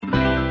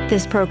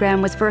This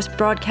program was first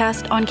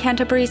broadcast on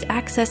Canterbury's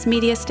access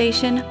media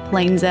station,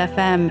 Plains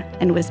FM,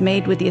 and was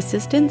made with the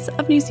assistance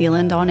of New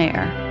Zealand On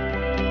Air.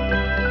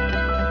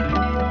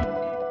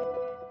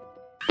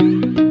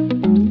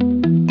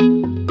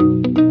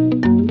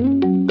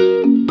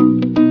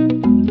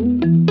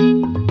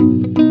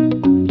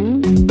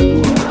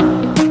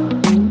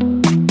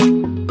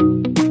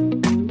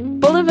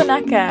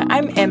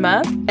 I'm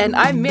Emma. And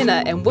I'm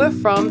Minna, and we're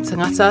from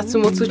Tangata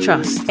Tumotu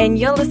Trust. And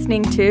you're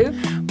listening to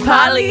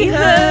Polyhood!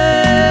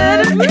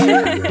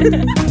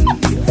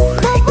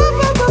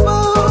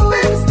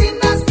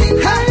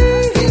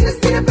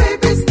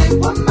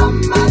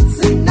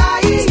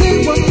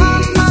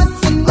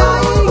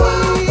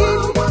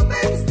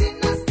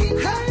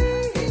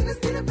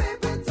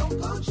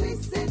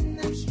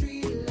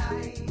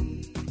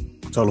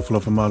 Talo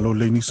fala ma lo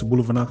le ni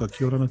sabula vanaka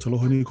kia ora na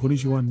taloha ni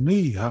konnichiwa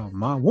ni ha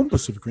ma one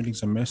Pacific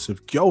greetings and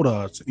massive kia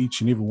ora to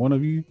each and every one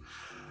of you.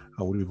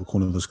 Whatever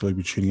corner of this globe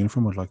you're tuning in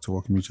from, I'd like to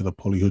welcome you to the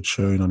Polyhood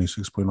show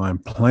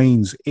 96.9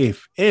 Plains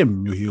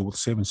FM. You're here with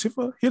Sam and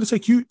Sifa, here to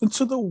take you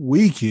into the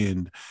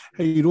weekend.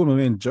 How you doing, my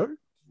man, Joe?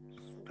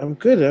 I'm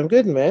good,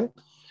 man.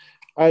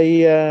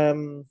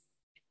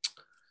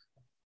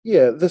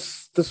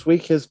 This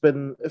week has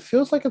been, it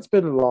feels like it's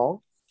been long.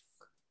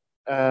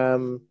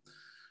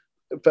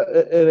 But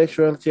in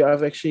actuality,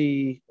 I've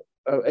actually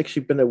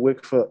been at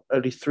work for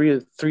only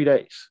three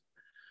days,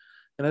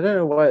 and I don't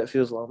know why it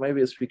feels long. Maybe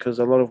it's because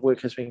a lot of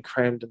work has been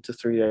crammed into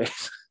 3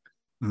 days.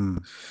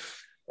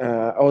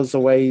 I was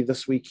away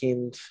this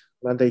weekend,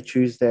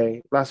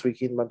 last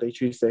weekend, Monday,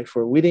 Tuesday,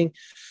 for a wedding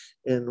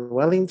in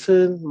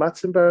Wellington,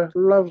 Mattenborough.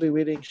 Lovely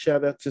wedding.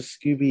 Shout out to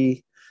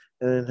Scooby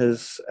and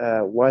his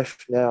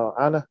wife now,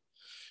 Anna.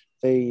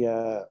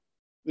 It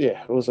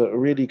was a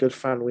really good,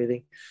 fun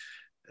wedding.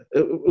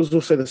 It was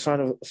also the sign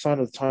of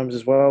the times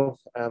as well.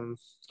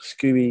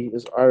 Scooby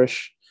is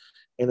Irish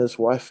and his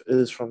wife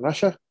is from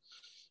Russia.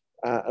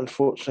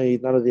 Unfortunately,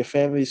 none of their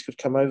families could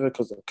come over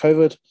because of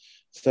COVID.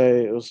 So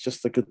it was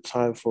just a good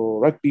time for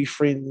rugby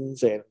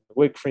friends and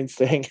work friends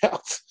to hang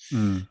out.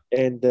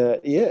 And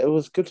it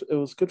was good. It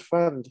was good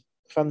fun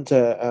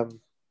to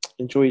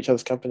enjoy each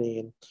other's company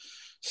and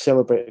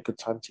celebrate a good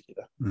time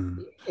together.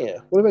 Yeah.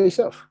 What about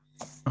yourself?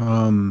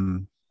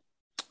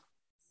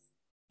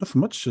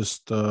 Nothing much,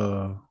 just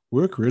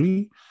work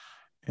really,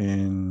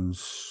 and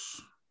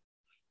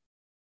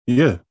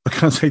I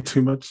can't say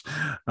too much.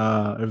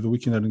 Over the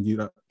weekend I didn't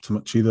get up too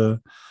much either.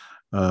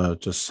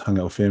 Just hung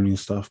out with family and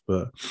stuff.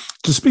 But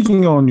just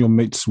speaking on your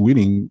mate's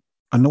wedding,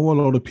 I know a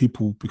lot of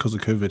people, because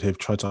of COVID, have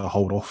tried to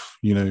hold off,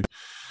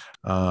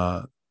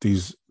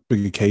 these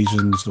big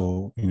occasions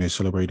or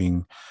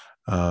celebrating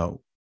or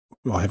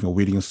having a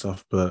wedding and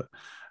stuff. But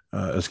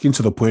it's getting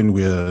to the point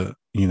where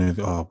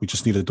we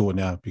just need to do it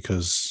now,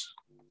 because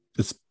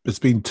it's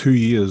been 2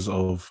 years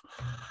of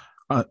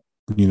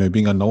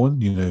being unknown.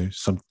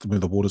 Where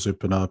the borders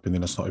open up and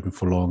then it's not open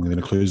for long and then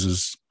it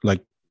closes.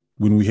 Like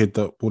when we had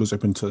the borders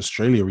open to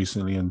Australia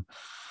recently, and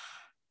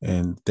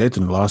that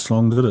didn't last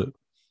long, did it?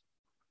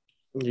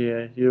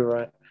 Yeah, you're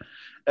right.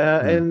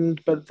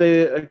 But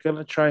they are going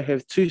to try and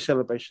have two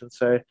celebrations.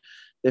 So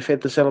they've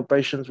had the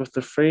celebrations with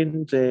the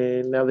friends,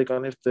 and now they're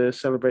going to have to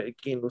celebrate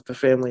again with the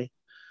family.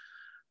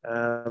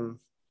 That'll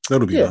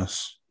be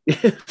nice.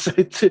 So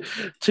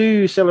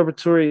two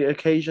celebratory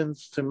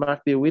occasions to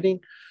mark their wedding,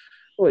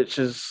 which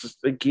is,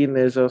 again,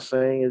 as I was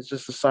saying, is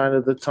just a sign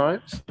of the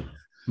times.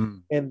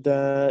 And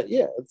it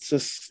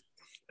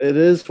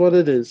is what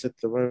it is at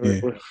the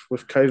moment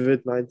with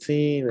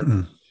COVID-19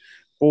 and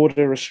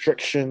border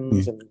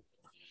restrictions. And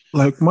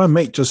like my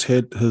mate just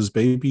had his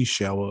baby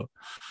shower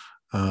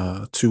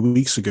 2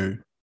 weeks ago,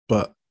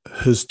 but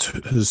his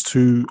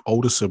two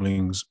older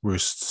siblings were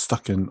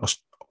stuck in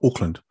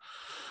Auckland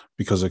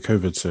because of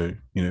COVID. So,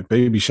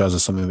 baby showers are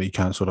something that you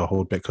can't sort of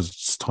hold back because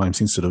it's time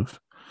sensitive.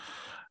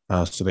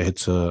 So they had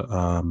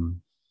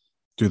to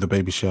do the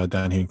baby shower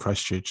down here in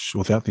Christchurch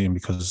without them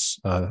because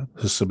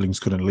his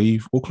siblings couldn't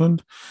leave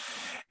Auckland.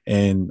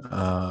 And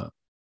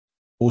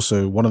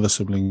also one of the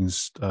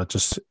siblings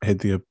just had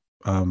their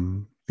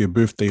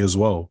birthday as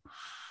well.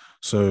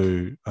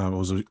 So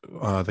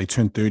they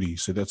turned 30.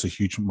 So that's a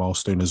huge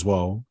milestone as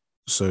well.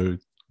 So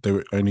they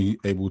were only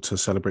able to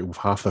celebrate with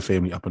half the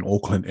family up in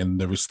Auckland, and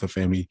the rest of the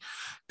family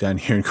down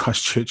here in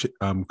Christchurch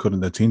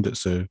couldn't attend it.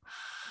 So,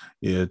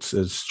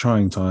 it's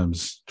trying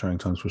times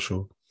for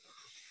sure.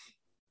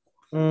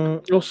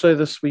 Also,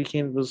 this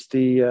weekend was how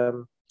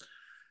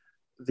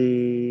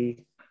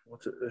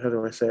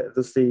do I say it?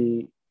 There's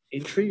the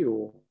entry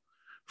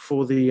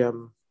for the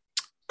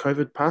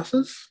COVID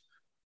passes,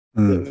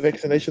 the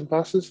vaccination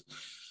passes.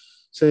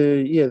 So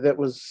that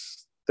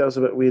was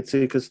a bit weird too,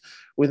 because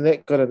when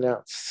that got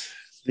announced,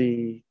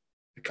 the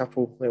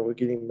couple that were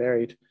getting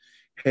married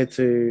had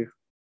to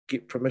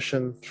get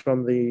permission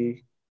from the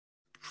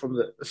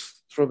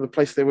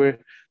place they were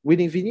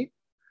wedding venue.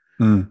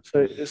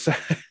 So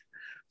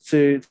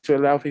to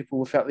allow people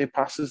without their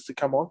passes to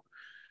come on.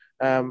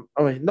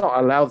 Not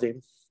allow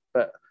them,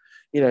 but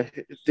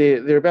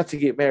they're about to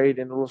get married,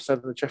 and all of a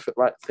sudden the traffic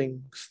light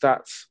thing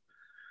starts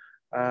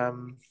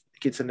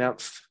gets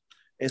announced,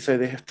 and so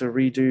they have to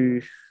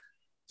redo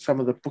some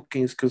of the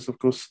bookings because, of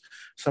course,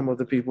 some of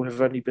the people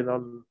have only been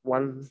on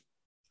one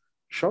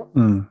shot.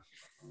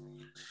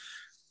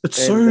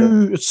 It's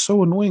And, it's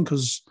so annoying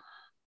because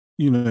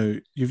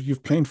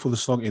you've planned for the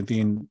song, and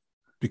then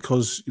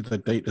because the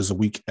date is a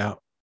week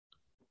out,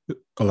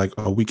 or like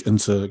a week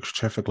into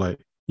traffic light,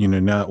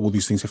 now all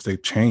these things have to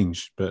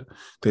change, but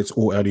that's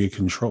all out of your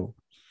control.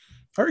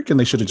 I reckon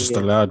they should have just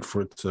allowed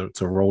for it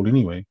to roll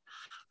anyway,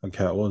 like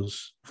how it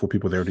was for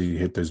people that already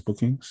had those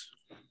bookings.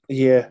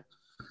 Yeah.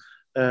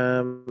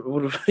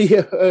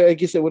 I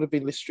guess it would have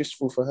been less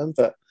stressful for him,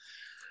 but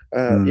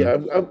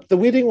the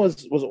wedding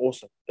was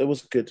awesome. It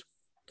was good.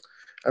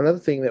 Another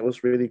thing that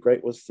was really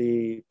great was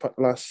the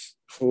last,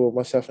 for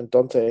myself and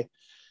Dante,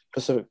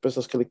 Pacific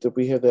Business Collective,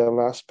 we had our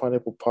last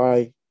pineapple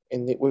pie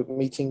and network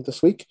meeting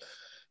this week,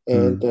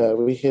 and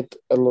we had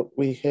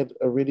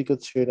a really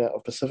good turnout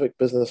of Pacific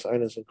business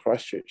owners in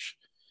Christchurch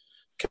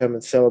come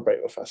and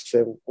celebrate with us.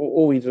 So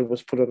all we did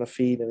was put on a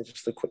feed and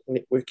just a quick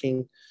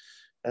networking,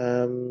 a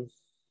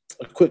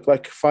quick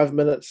like 5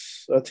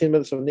 minutes, 10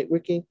 minutes of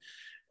networking,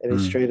 and then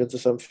straight into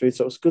some food.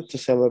 So it was good to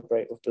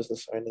celebrate with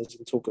business owners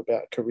and talk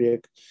about career,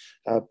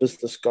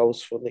 business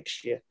goals for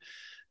next year.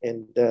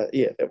 And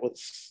that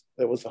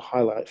was a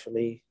highlight for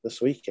me this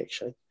week,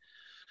 actually.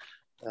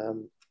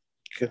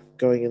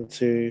 Going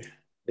into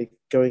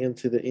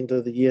the end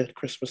of the year,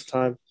 Christmas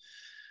time.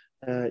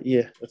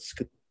 It's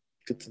good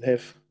to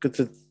have,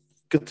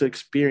 good to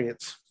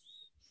experience.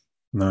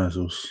 Nice.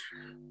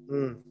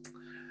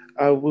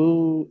 I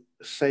will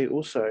say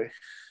also,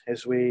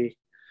 as we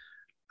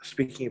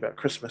speaking about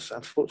Christmas,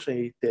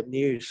 unfortunately, the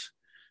news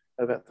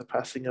about the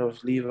passing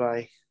of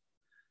Levi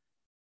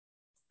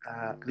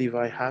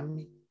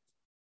Hami,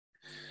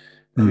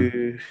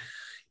 who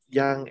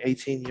young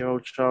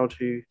 18-year-old child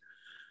who,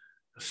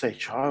 I say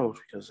child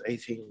because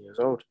 18 years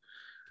old,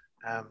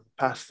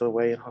 passed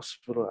away in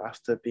hospital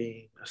after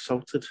being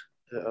assaulted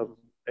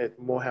at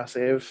Morehouse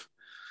Ave.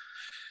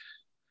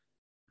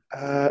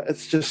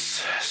 It's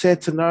just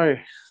sad to know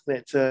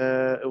that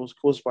it was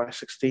caused by a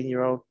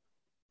 16-year-old,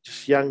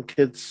 just young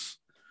kids,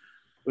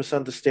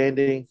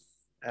 misunderstanding,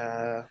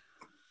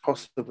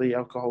 possibly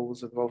alcohol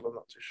was involved, I'm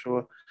not too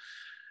sure.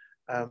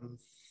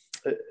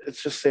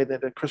 It's just sad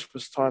that at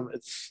Christmas time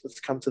it's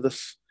come to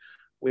this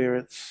where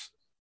it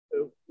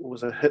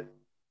was a hit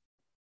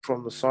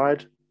from the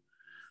side,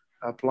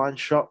 a blind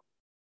shot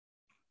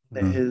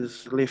that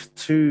has left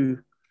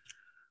two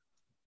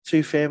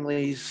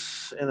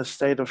families in a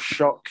state of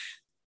shock,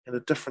 in a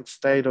different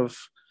state of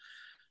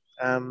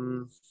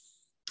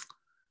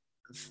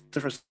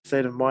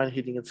mind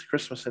heading into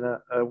Christmas. And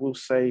I will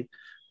say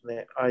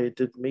that I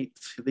did meet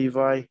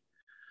Levi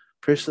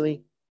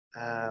personally,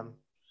 and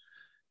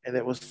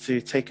that was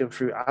to take him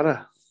through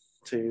ARA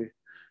to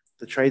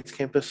the trades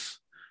campus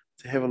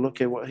to have a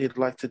look at what he'd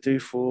like to do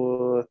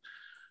for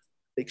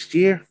next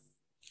year.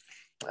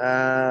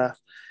 And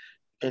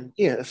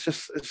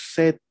it's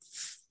sad,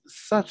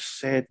 such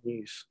sad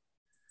news.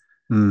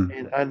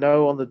 And I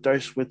know on the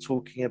dose we're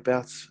talking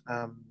about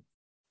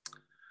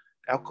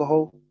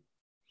alcohol.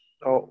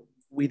 Oh,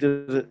 we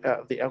did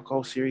the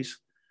alcohol series,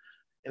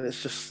 and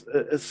it's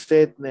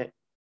sad that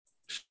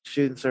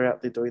students are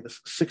out there doing this.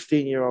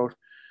 16-year-old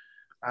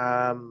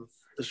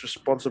is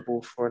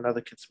responsible for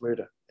another kid's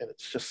murder, and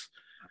it's just,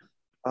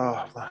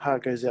 my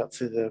heart goes out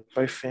to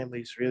both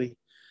families. Really,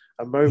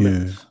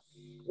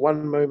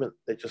 one moment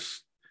that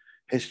just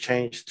has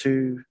changed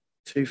two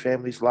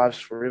families' lives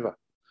forever.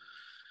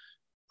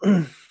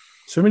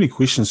 So many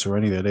questions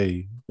surrounding that,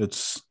 eh?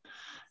 It's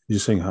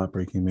just saying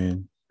heartbreaking,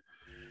 man.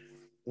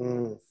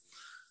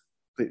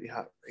 Completely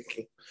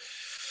heartbreaking.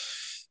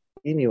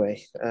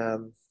 Anyway,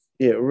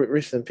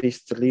 rest in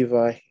peace to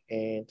Levi,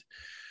 and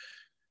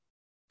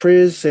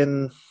prayers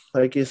and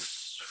I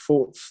guess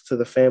thoughts to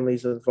the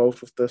families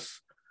involved with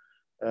this.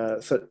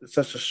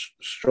 Such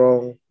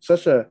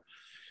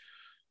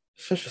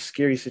a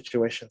scary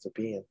situation to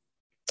be in.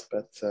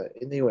 But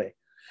anyway,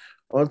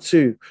 on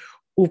to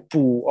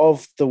upu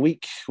of the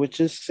week, which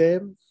is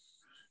Sam.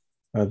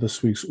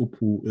 This week's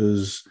upu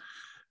is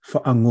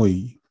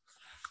whaangoi,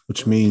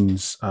 which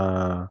means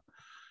I'd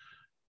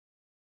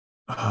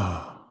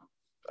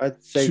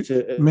say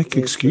to make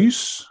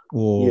excuse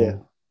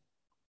or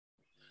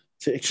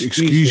to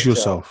excuse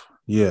yourself.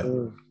 Yeah,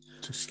 to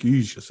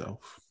excuse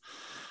yourself.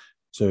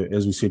 So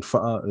as we said,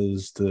 fa'a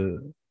is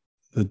the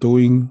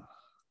doing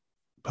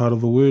part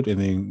of the word,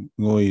 and then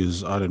ngoi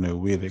is, I don't know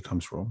where that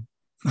comes from.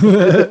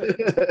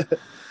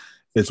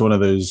 It's one of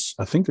those,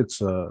 I think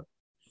it's an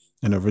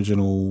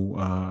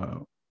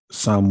original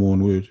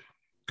Samoan word,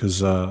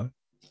 because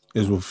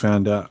as we've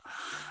found out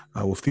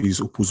with these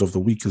upus of the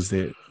week, is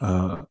that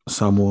the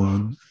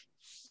Samoan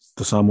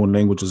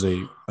language is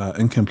a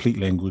incomplete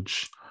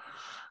language.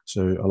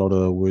 So a lot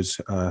of the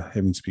words are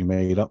having to be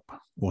made up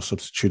or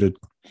substituted,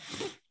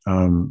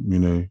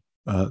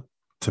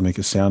 to make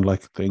it sound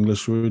like the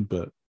English word.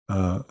 But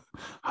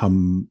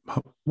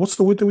what's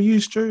the word that we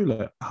use, Joe?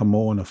 Like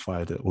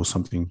harmonified it or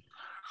something.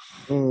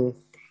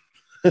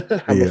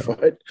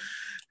 Harmonified.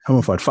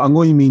 Hammerfied.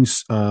 Whaangoi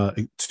means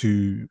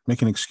to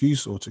make an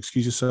excuse or to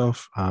excuse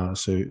yourself.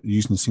 So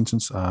using the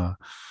sentence, go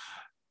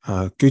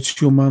to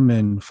your mum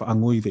and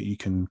whaangoi that you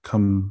can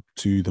come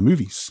to the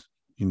movies.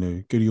 You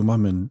know, go to your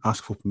mum and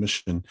ask for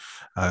permission.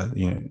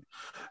 And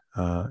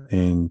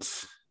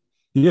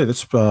yeah,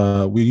 that's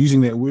we're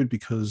using that word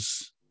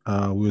because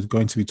we're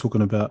going to be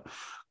talking about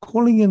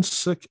calling in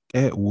sick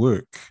at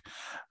work.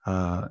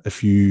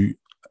 If you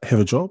have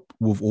a job,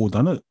 we've all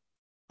done it.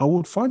 I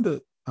would find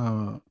it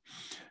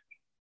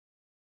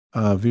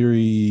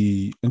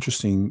very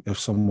interesting if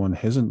someone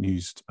hasn't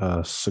used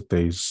sick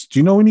days. Do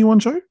you know anyone,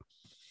 Joe?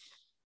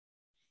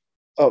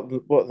 Oh,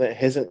 what, that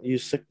hasn't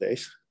used sick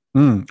days?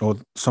 Or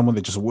someone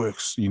that just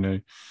works, you know.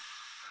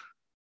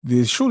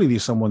 There's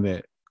someone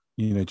that,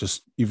 you know,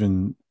 just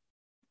even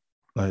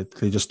like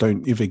they just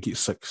don't ever get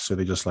sick. So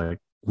they just like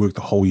work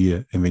the whole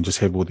year and then just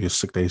have all their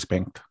sick days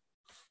banked.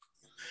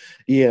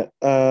 Yeah.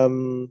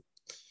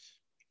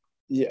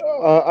 Yeah,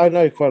 I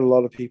know quite a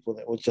lot of people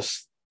that will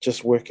just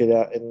work it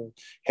out and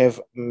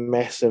have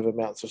massive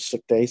amounts of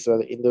sick days by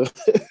the end of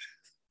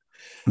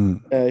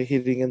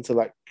heading into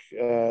like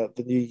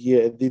the new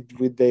year. And then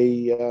when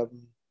they,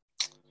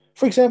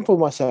 for example,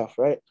 myself,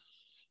 right?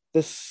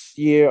 This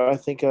year, I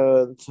think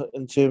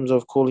in terms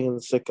of calling in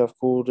sick, I've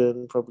called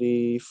in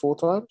probably 4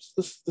 times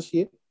this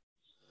year.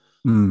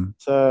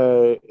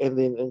 So, and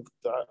then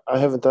I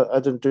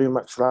didn't do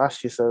much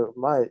last year, so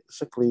my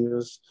sick leave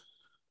was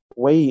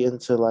way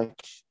into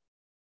like,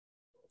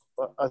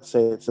 I'd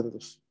say it's in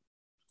this,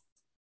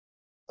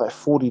 like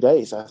 40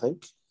 days, I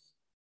think.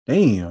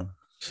 Damn.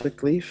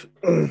 Sick leave.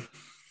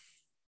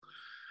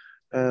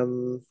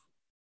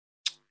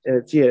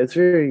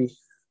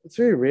 It's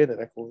very rare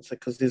that I call in sick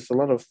because there's a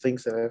lot of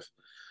things that I've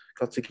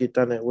got to get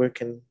done at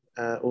work, and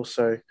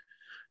also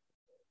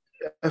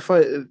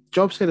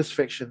job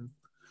satisfaction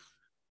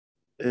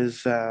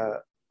is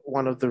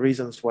one of the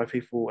reasons why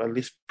people are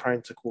less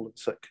prone to call in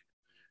sick.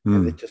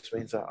 And it just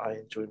means that I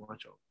enjoy my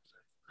job. So,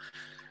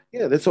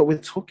 yeah, that's what we're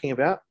talking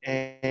about,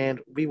 and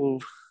we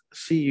will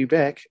see you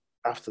back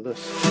after this.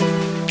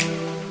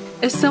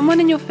 Is someone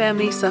in your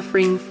family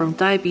suffering from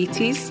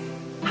diabetes,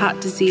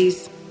 heart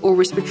disease, or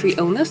respiratory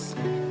illness?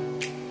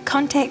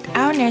 Contact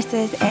our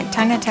nurses at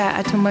Tangata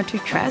Atumotu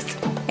Trust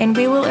and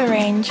we will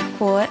arrange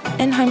for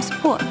in-home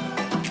support.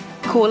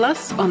 Call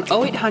us on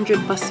 0800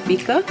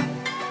 Pasifika,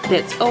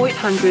 that's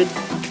 0800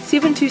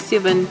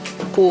 727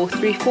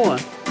 434,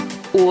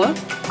 or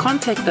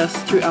contact us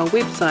through our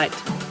website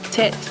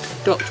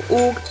tat.org.nz,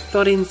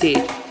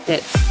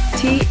 that's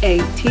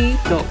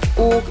tat.org.nz.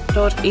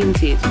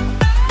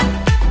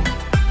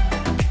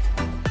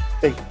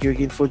 Thank you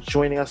again for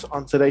joining us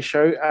on today's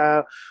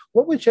show.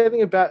 What we're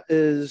chatting about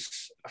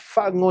is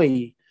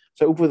whaangoi.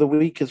 So over the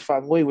week is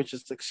whaangoi, which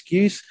is the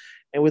excuse,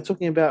 and we're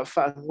talking about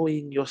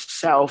whaangoing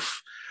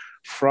yourself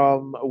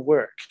from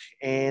work.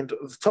 And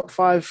the top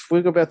 5,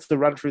 we're about to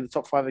run through the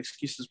top 5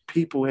 excuses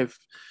people have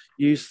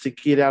used to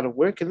get out of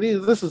work, and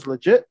this is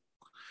legit.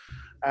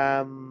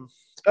 I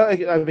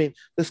mean,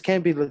 this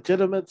can be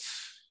legitimate.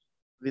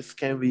 This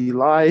can be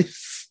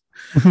lies.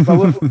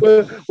 But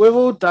we've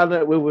all done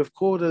it where we've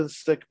called in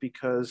sick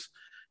because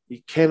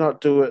you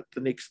cannot do it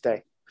the next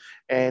day,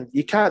 and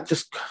you can't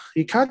just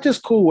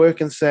call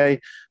work and say,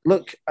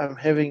 "Look, I'm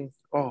having."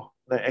 Oh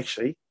no,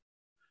 actually,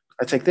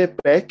 I take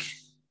that back.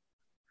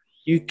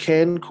 You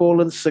can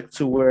call in sick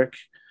to work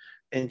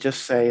and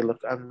just say,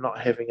 "Look, I'm not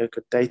having a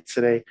good day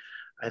today.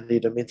 I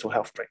need a mental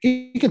health break."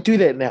 You can do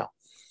that now.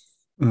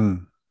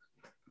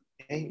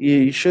 Okay?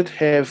 You should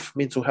have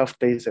mental health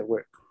days at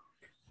work.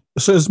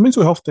 So is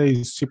mental health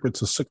days separate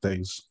to sick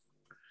days?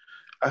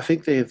 I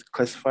think they're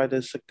classified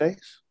as sick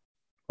days.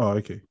 Oh,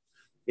 okay.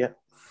 Yeah.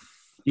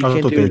 I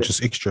thought they were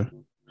just extra.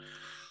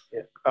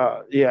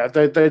 Yeah.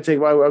 Don't take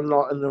my. I'm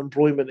not an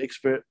employment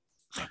expert.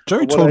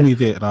 Joe told me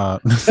that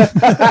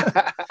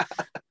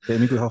that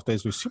mental health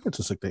days were separate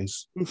to sick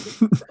days.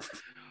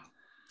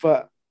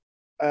 But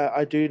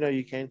I do know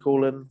you can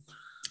call in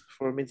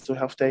for a mental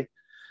health day,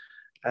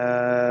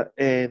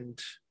 and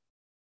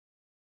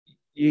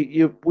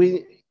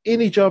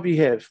any job you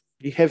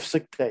have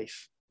sick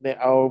days that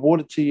are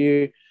awarded to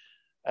you.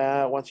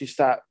 Once you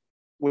start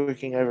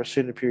working over a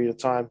certain period of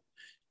time,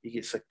 you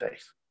get sick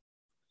days.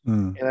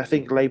 And I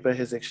think Labour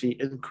has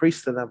actually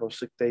increased the number of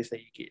sick days that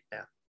you get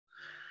now.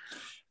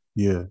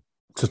 Yeah,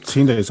 to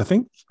 10 days. I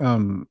think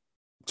 10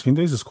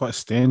 days is quite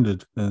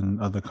standard in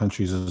other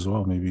countries as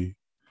well, maybe.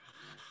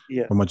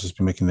 Yeah. I might just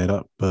be making that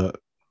up. But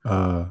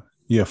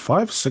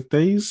 5 sick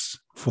days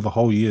for the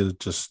whole year,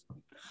 just,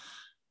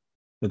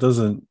 it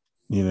doesn't,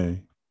 you know,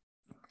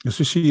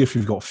 especially if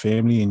you've got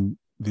family and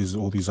there's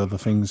all these other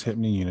things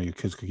happening, you know, your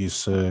kids could get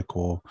sick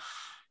or,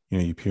 you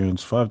know, your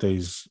parents, 5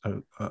 days,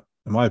 in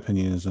my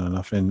opinion, isn't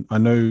enough. And I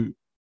know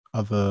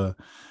other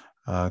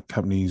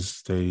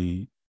companies,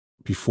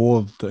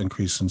 before the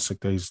increase in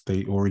sick days,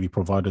 they already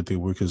provided their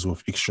workers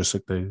with extra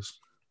sick days.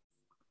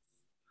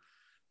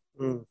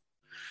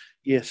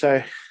 Yeah,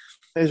 so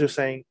as you're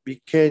saying,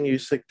 we can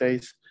use sick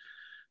days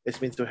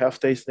as mental health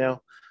days now,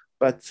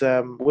 but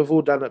we've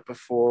all done it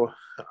before.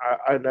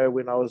 I know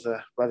when I was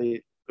a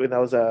bloody when I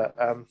was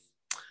a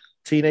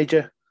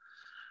teenager,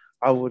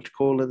 I would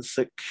call in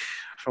sick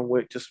from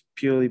work just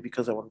purely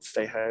because I wanted to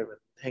stay home and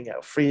hang out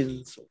with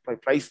friends or play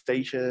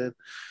PlayStation.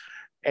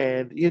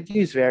 And you'd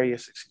use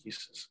various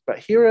excuses. But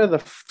here are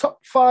the top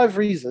 5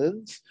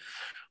 reasons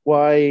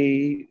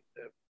why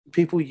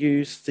people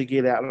use to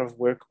get out of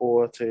work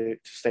or to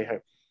stay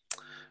home,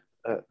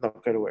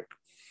 not go to work.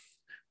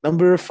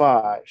 Number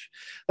 5.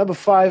 Number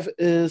 5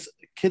 is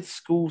kids'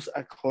 schools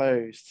are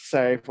closed.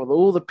 So for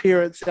all the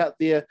parents out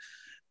there,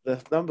 the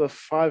number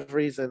 5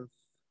 reason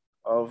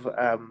of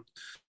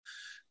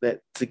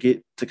that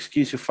to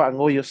excuse your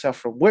whāngai yourself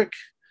from work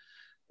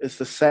is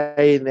the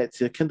saying that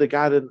your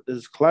kindergarten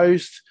is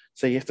closed,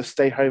 so you have to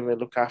stay home and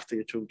look after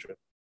your children.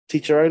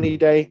 Teacher only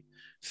day,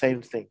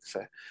 same thing.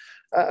 So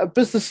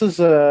businesses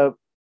are,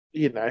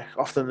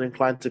 often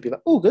inclined to be like,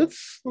 oh, good,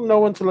 no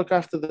one to look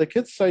after the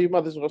kids, so you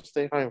might as well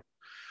stay home.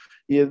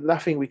 Yeah,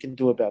 nothing we can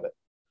do about it.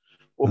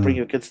 Or bring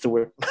your kids to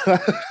work.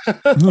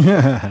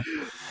 Yeah.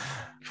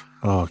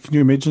 Oh, can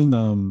you imagine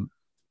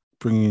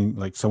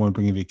someone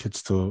bringing their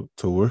kids to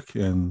work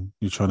and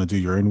you're trying to do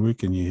your own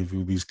work and you have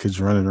all these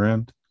kids running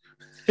around?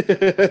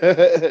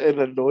 And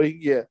annoying,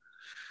 yeah.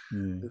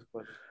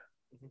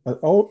 I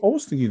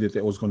was thinking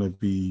that was going to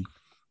be,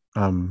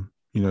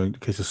 in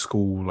case of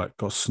school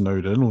got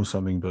snowed in or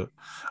something, but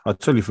I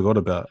totally forgot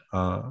about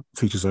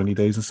teachers only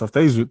days and stuff.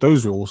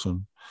 Those were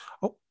awesome.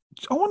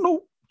 I wonder,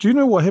 do you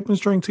know what happens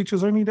during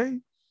teachers only day?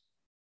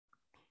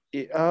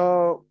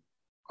 Yeah,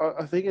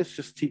 I think it's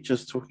just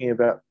teachers talking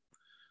about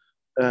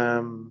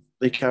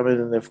they come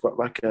in and they've got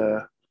like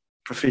a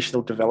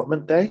professional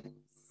development day.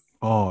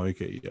 Oh,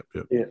 okay, yep.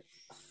 Yeah.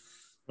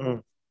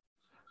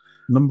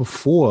 Number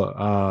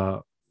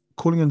 4,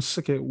 calling in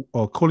sick at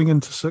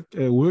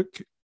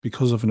work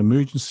because of an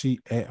emergency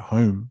at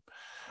home.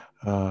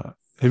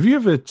 Have you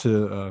ever had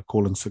to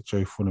call in sick,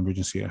 Joe, for an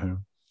emergency at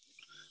home?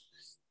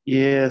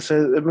 Yeah,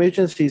 so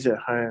emergencies at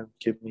home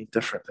give me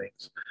different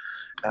things.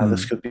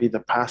 This could be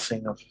the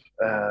passing of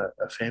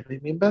a family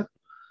member,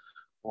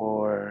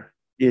 or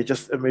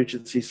just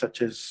emergencies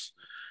such as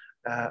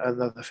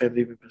another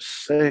family member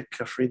sick,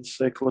 a friend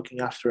sick, looking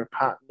after a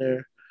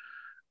partner.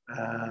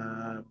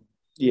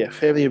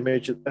 Family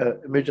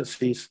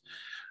emergencies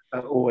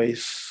are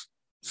always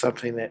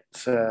something that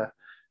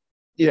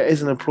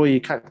as an employee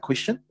you can't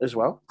question as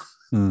well.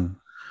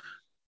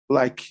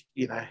 Like,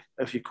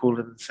 if you call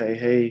in and say,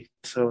 hey,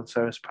 so and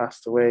so has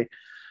passed away,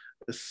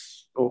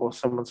 or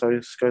someone's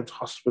always going to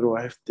hospital,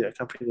 I have to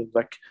accompany them.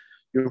 Like,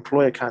 your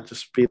employer can't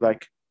just be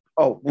like,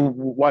 oh,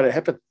 why did it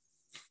happen?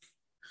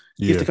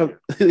 You have to come.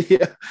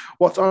 Yeah.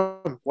 What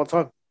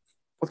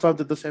time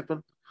did this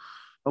happen?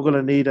 I'm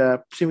gonna need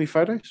send me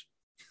photos.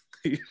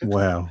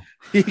 Wow.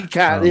 You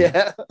can't.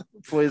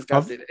 Employers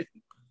can't do that.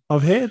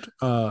 I've had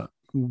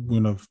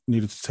when I've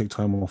needed to take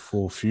time off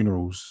for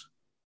funerals,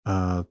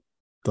 I've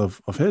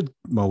had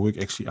my work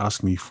actually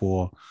ask me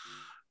for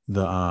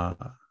the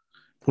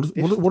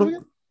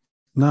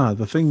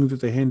the thing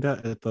that they hand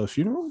out at the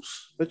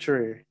funerals.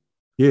 Literary.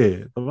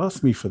 Yeah, they've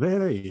asked me for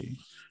that. Eh?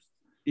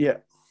 Yeah.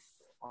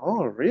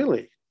 Oh,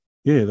 really?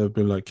 Yeah, they've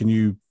been like, can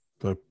you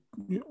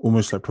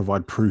almost like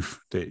provide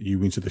proof that you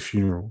went to the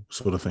funeral,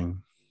 sort of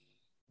thing.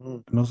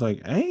 And I was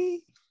like,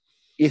 hey?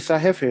 Yes, I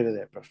have heard of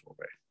that before.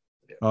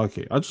 Yeah.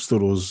 Okay, I just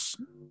thought it was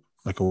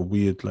like a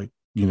weird,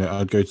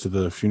 I'd go to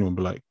the funeral and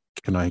be like,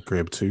 can I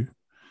grab 2?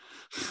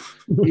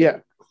 Yeah.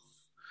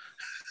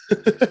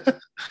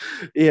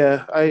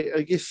 Yeah,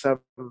 I guess some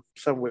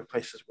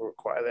workplaces will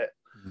require that.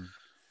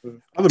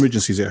 Other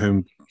emergencies at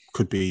home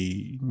could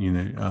be,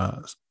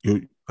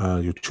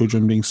 your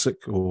children being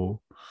sick, or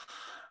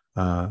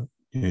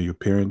your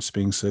parents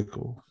being sick,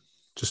 or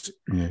just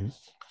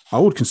I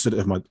would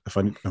consider if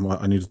I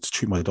needed to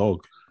treat my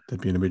dog,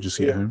 there'd be an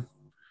emergency at home.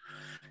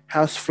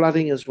 House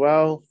flooding as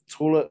well.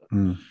 Toilet,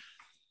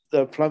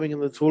 the plumbing in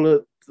the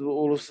toilet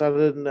all of a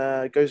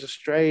sudden goes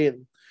astray,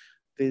 and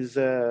there's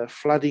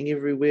flooding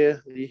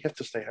everywhere. You have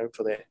to stay home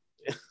for that.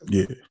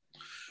 Yeah.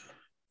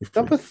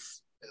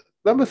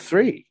 Number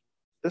 3,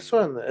 this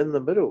one in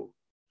the middle.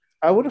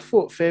 I would have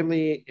thought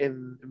family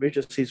and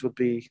emergencies would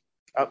be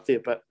up there,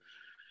 but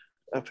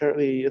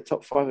apparently a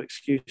top 5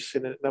 excuse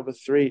in at number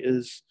 3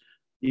 is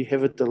you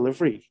have a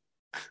delivery.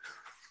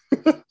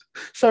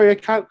 Sorry, I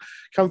can't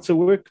come to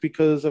work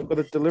because I've got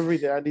a delivery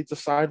that I need to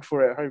sign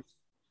for at home.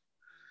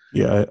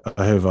 Yeah,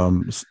 I have.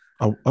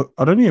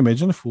 I'd only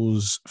imagine if it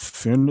was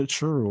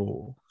furniture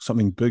or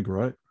something big,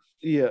 right?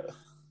 Yeah.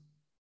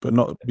 But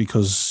not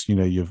because,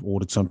 you've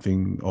ordered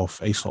something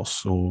off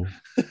ASOS or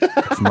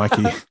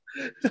Nike.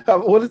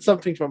 I've ordered some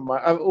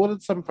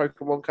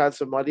Pokemon cards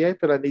from Mighty,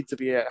 but I need to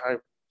be at home.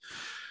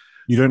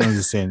 You don't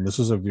understand. This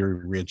is a very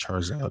rare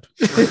Charizard.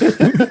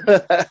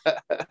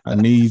 I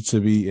need to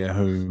be at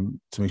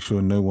home to make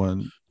sure no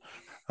one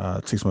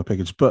takes my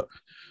package. But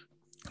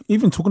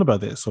even talking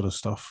about that sort of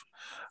stuff,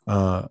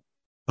 have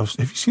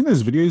you seen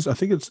those videos? I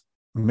think it's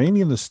mainly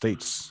in the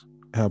States,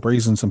 how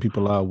brazen some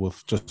people are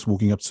with just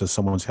walking up to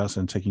someone's house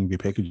and taking their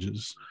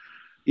packages.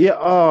 Yeah,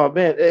 oh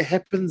man, it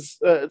happens.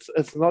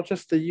 It's not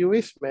just the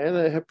US, man.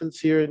 It happens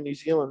here in New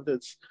Zealand.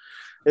 It's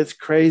it's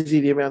crazy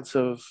the amounts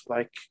of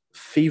like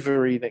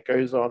thievery that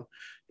goes on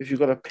if you've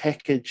got a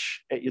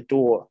package at your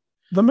door.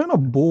 The amount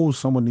of balls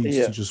someone needs to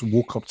Yeah, just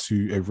walk up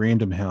to a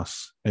random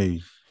house,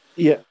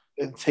 yeah,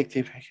 and take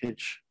their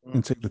package.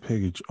 and take the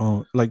package.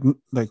 Oh, like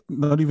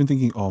not even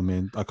thinking, oh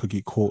man, I could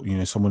get caught.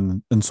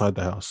 Someone inside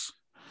the house.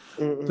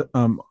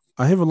 Mm-mm.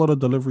 I have a lot of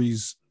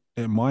deliveries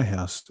at my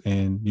house,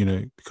 and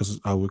because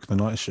I work the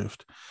night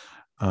shift,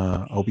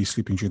 I'll be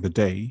sleeping during the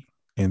day,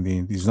 and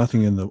then there's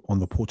nothing on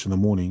the porch in the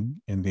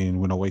morning, and then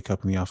when I wake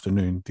up in the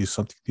afternoon, there's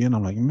something there, and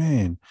I'm like,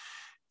 man,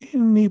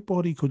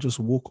 anybody could just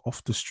walk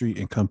off the street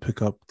and come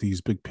pick up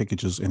these big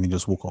packages and then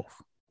just walk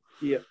off.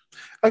 Yeah,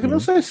 I You can know?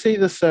 also see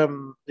this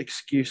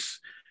excuse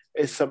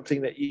as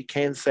something that you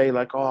can say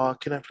like, "Oh,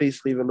 can I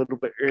please leave a little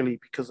bit early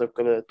because I've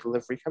got a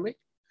delivery coming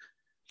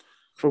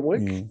from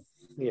work?" Yeah.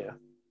 Yeah,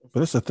 But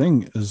that's the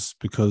thing is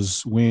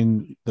because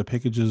when the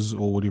packages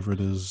or whatever it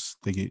is,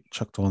 they get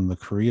chucked on the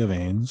courier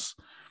vans,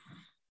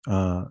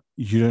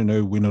 you don't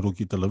know when it'll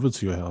get delivered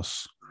to your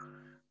house.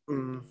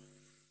 mm.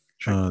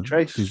 Track Uh, and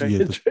trace, there's track yeah,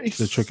 and the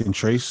trace. check and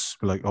trace,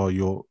 like, oh,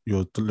 your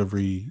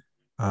delivery,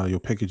 your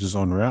package is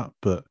on route,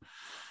 but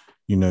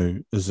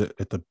is it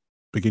at the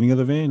beginning of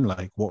the van?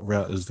 Like, what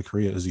route is the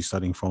courier? Is he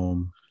starting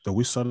from the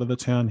west side of the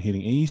town,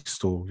 heading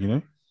east, or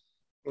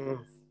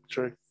Mm,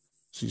 true.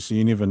 So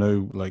you never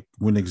know like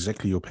when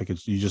exactly your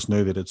package. You just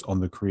know that it's on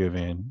the courier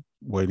van,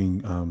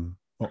 waiting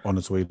on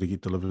its way to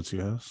get delivered to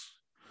your house.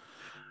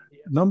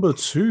 Number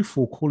two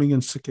for calling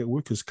in sick at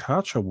work is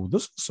car trouble.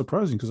 This is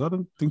surprising because I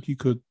don't think you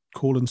could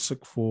call in sick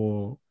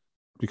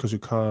because your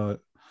car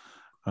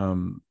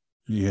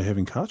you're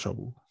having car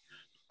trouble.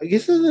 I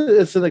guess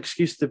it's an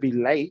excuse to be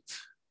late.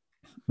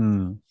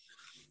 Hmm.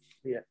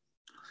 Yeah.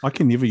 I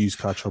can never use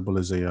car trouble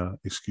as a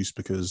excuse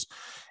because,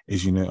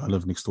 as you know, I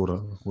live next door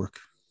to work.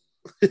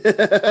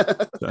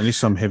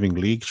 Unless I'm having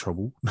leg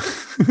trouble.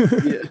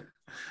 Yeah.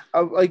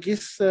 I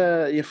guess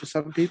yeah, for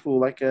some people,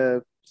 like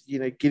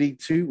getting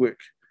to work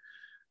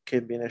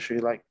can be an issue.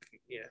 Like,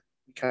 yeah,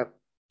 you can't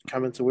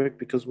come into work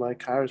because my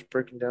car is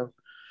broken down.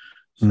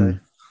 So Mm,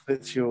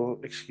 that's your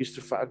excuse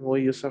to annoy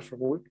yourself from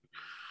work.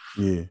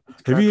 yeah.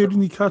 It's Have car you had trouble.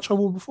 any car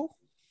trouble before?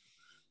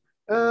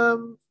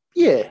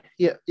 Yeah,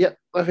 yeah, yeah.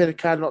 I've had a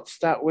car not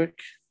start work.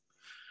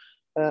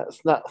 It's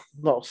not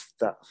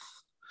start.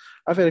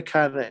 I've had a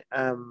car that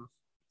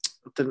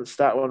didn't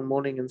start one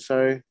morning, and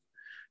so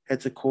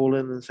had to call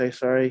in and say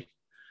sorry,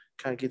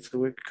 can't get to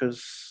work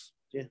because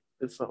yeah,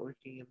 it's not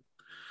working.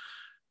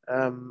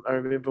 And I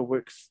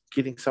remember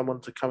getting someone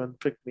to come and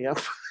pick me up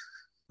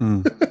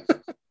Mm,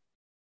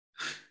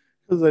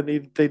 because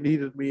they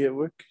needed me at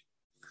work.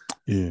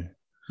 yeah.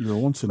 You're a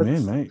wanted But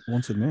man, mate.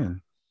 Wanted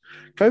man.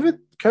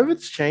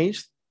 COVID's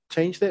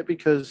changed that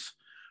because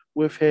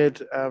we've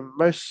had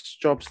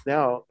most jobs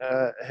now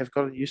have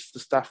gotten used to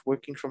staff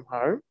working from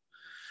home.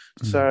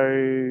 Mm.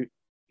 So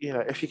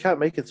if you can't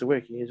make it to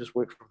work, you can just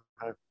work from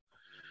home,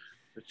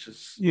 which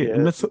is Yeah,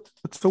 and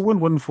it's a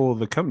win-win for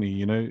the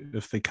company.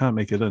 If they can't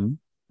make it in,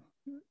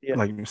 yeah,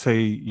 like say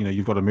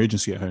you've got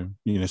emergency at home,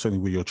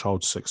 something where your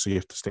child's sick, so you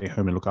have to stay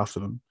home and look after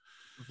them.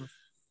 mhm,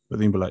 But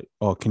then be like,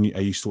 oh,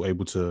 are you still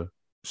able to?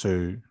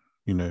 So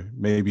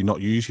maybe not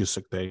use your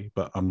sick day,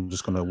 but I'm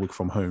just gonna work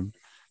from home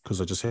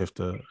because I just have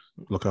to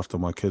look after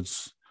my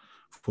kids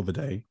for the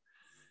day,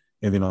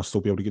 and then I'll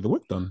still be able to get the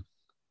work done.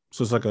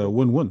 So it's like a mhm.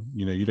 win-win.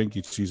 You don't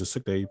get to use a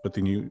sick day, but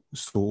then you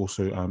still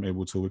also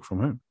able to work from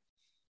home.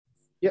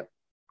 Yep.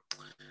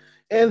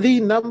 And the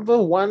number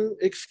one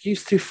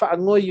excuse to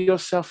annoy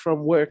yourself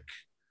from work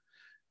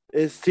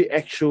is to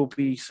actually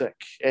be sick,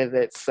 and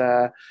that's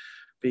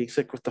being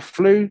sick with the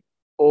flu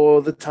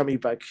or the tummy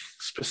bug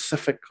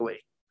specifically.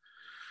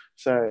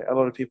 So a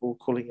lot of people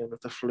calling in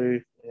with the flu,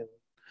 and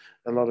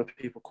a lot of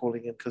people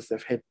calling in because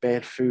they've had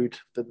bad food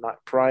the night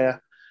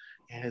prior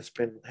and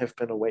have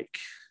been awake,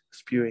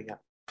 spewing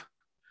up.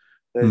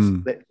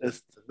 Mm. That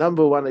is the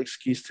number one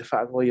excuse to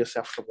annoy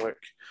yourself from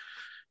work.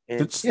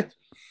 And That's yeah,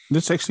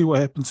 that's actually what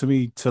happened to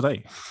me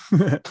today.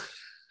 yeah,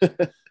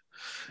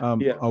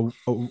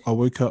 I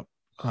woke up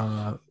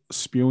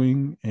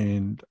spewing,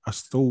 and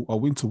I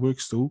went to work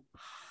still,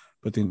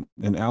 but then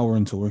an hour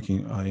into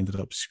working, I ended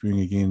up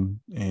spewing again,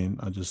 and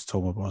I just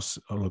told my boss,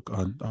 oh, "Look,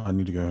 I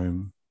need to go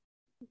home."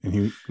 And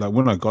he, like,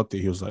 when I got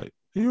there, he was like,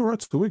 "Are you all right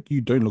to work?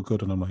 You don't look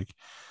good." And I'm like,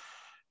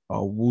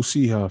 "Oh, we'll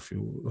see how I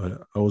feel." Like,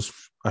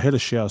 I had a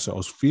shower, so I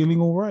was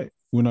feeling all right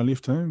when I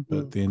left home,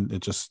 but mm, then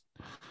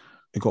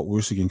it got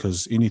worse again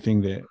because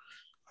anything that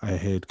I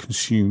had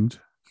consumed,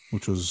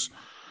 which was,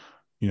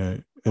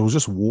 it was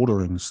just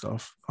water and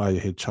stuff. I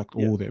had chucked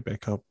yeah, all that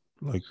back up,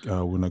 like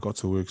when I got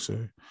to work. So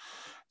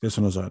that's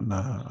when I was like,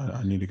 nah,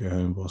 I need to go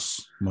home,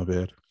 boss. My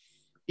bad.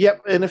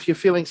 yep. And if you're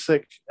feeling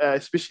sick,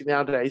 especially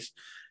nowadays,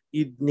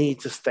 you need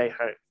to stay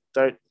home.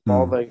 Don't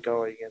Mm, bother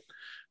going in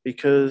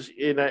because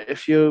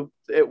if you're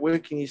at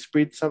work and you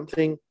spread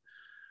something,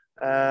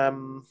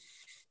 um,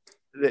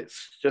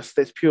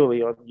 that's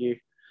purely on you.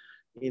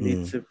 You need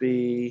yeah. to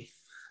be,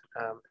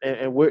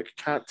 and work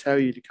can't tell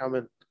you to come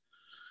in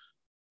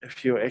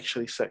if you're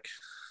actually sick.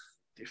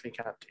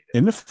 Definitely can't do that.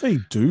 And if they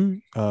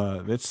do,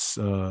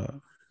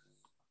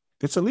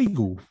 That's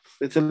illegal.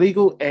 It's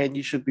illegal, and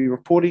you should be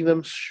reporting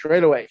them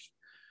straight away,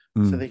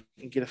 so Mm. they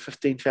can get a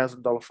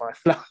 $15,000 fine.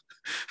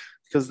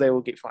 Because they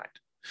will get fined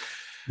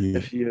Yeah.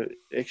 if you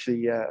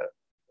actually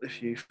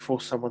if you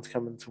force someone to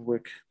come into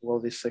work while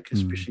they're sick,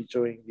 especially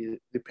during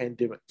the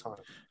pandemic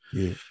time.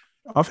 Yeah.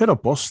 I've had a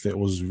boss that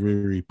was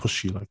very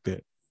pushy like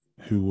that,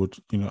 who would,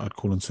 I'd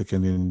call in sick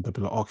and then they'd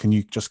be like, oh, can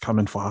you just come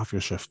in for half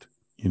your shift?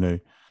 Yeah.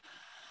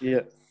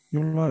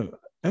 You're like,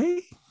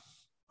 hey,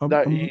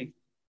 No,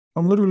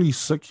 I'm literally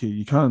sick here.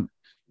 You can't,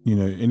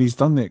 and he's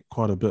done that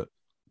quite a bit,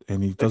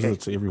 and he does it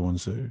to everyone.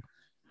 So,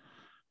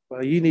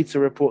 well, you need to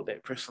report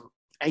that person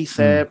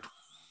ASAP.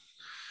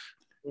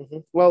 Mm-hmm.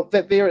 Well,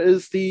 there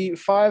is the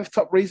 5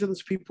 top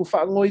reasons people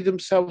whaangoi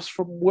themselves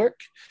from work.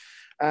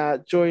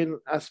 Join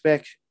us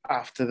back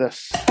after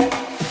this.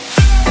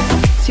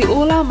 To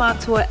all our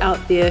mātua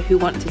out there who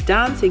want to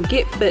dance and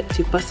get fit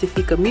to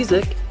Pasifika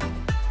music,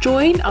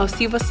 join our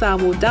Siva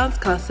Samoa dance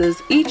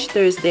classes each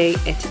Thursday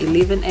at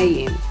 11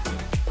 a.m.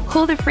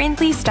 Call the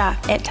friendly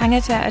staff at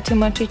Tangata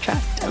Atumotu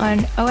Trust on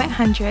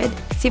 0800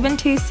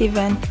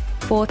 727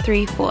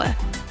 434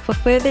 for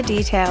further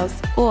details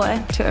or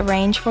to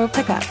arrange for a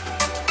pickup.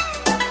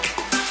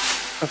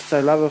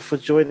 So, Lava, for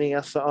joining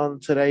us on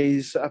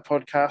today's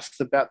podcast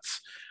about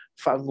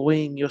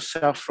whaangoing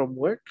yourself from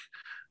work,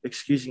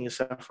 excusing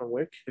yourself from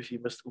work if you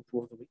missed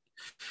Upu of the week.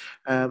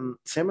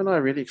 Sam and I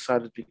are really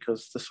excited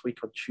because next week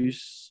on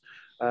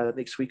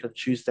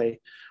Tuesday,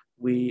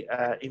 we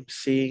are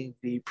emceeing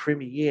the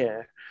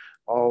premiere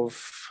of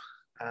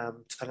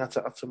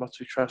Tangata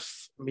Atumotu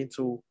Trust's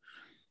mental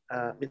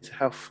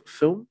health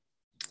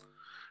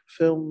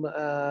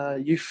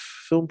youth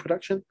film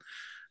production.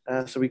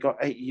 So we got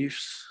 8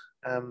 youths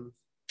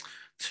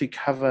to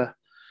cover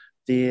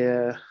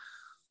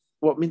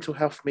what mental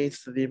health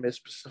means to them as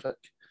specific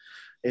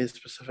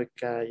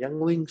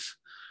young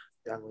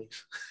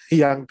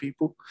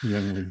people.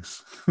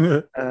 Younglings.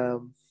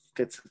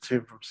 That's a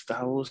term from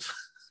Star Wars.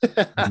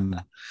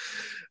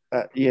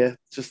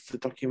 Just to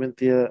document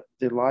their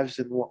lives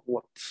and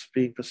what's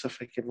being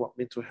Pacific and what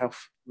mental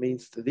health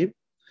means to them.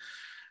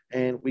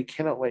 And we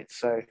cannot wait.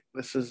 So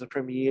this is a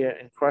premiere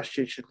in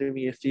Christchurch at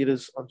Lumia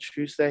Theatres on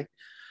Tuesday,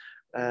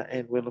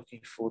 and we're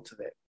looking forward to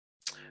that.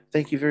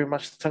 Thank you very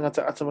much to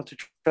Tangata Atumotu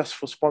Trust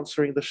for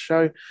sponsoring the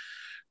show.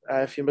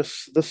 If you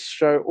miss this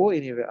show or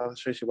any of our other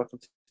shows, you're welcome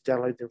to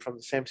download them from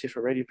the Sam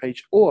Sefa radio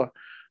page or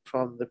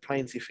from the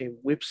Plains FM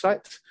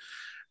website.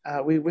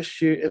 We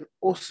wish you an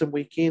awesome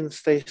weekend.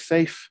 Stay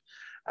safe.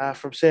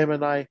 From Sam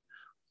and I,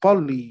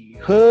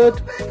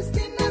 Polyhood.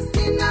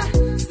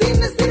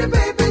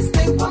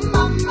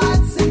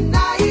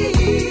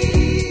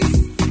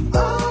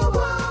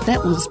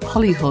 That was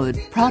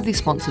Polyhood, proudly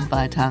sponsored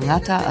by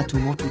Tangata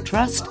Atumotu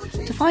Trust.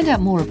 To find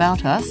out more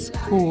about us,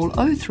 call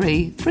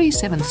 03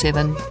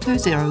 377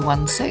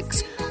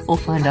 2016 or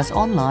find us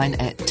online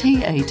at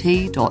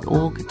tat.org.nz.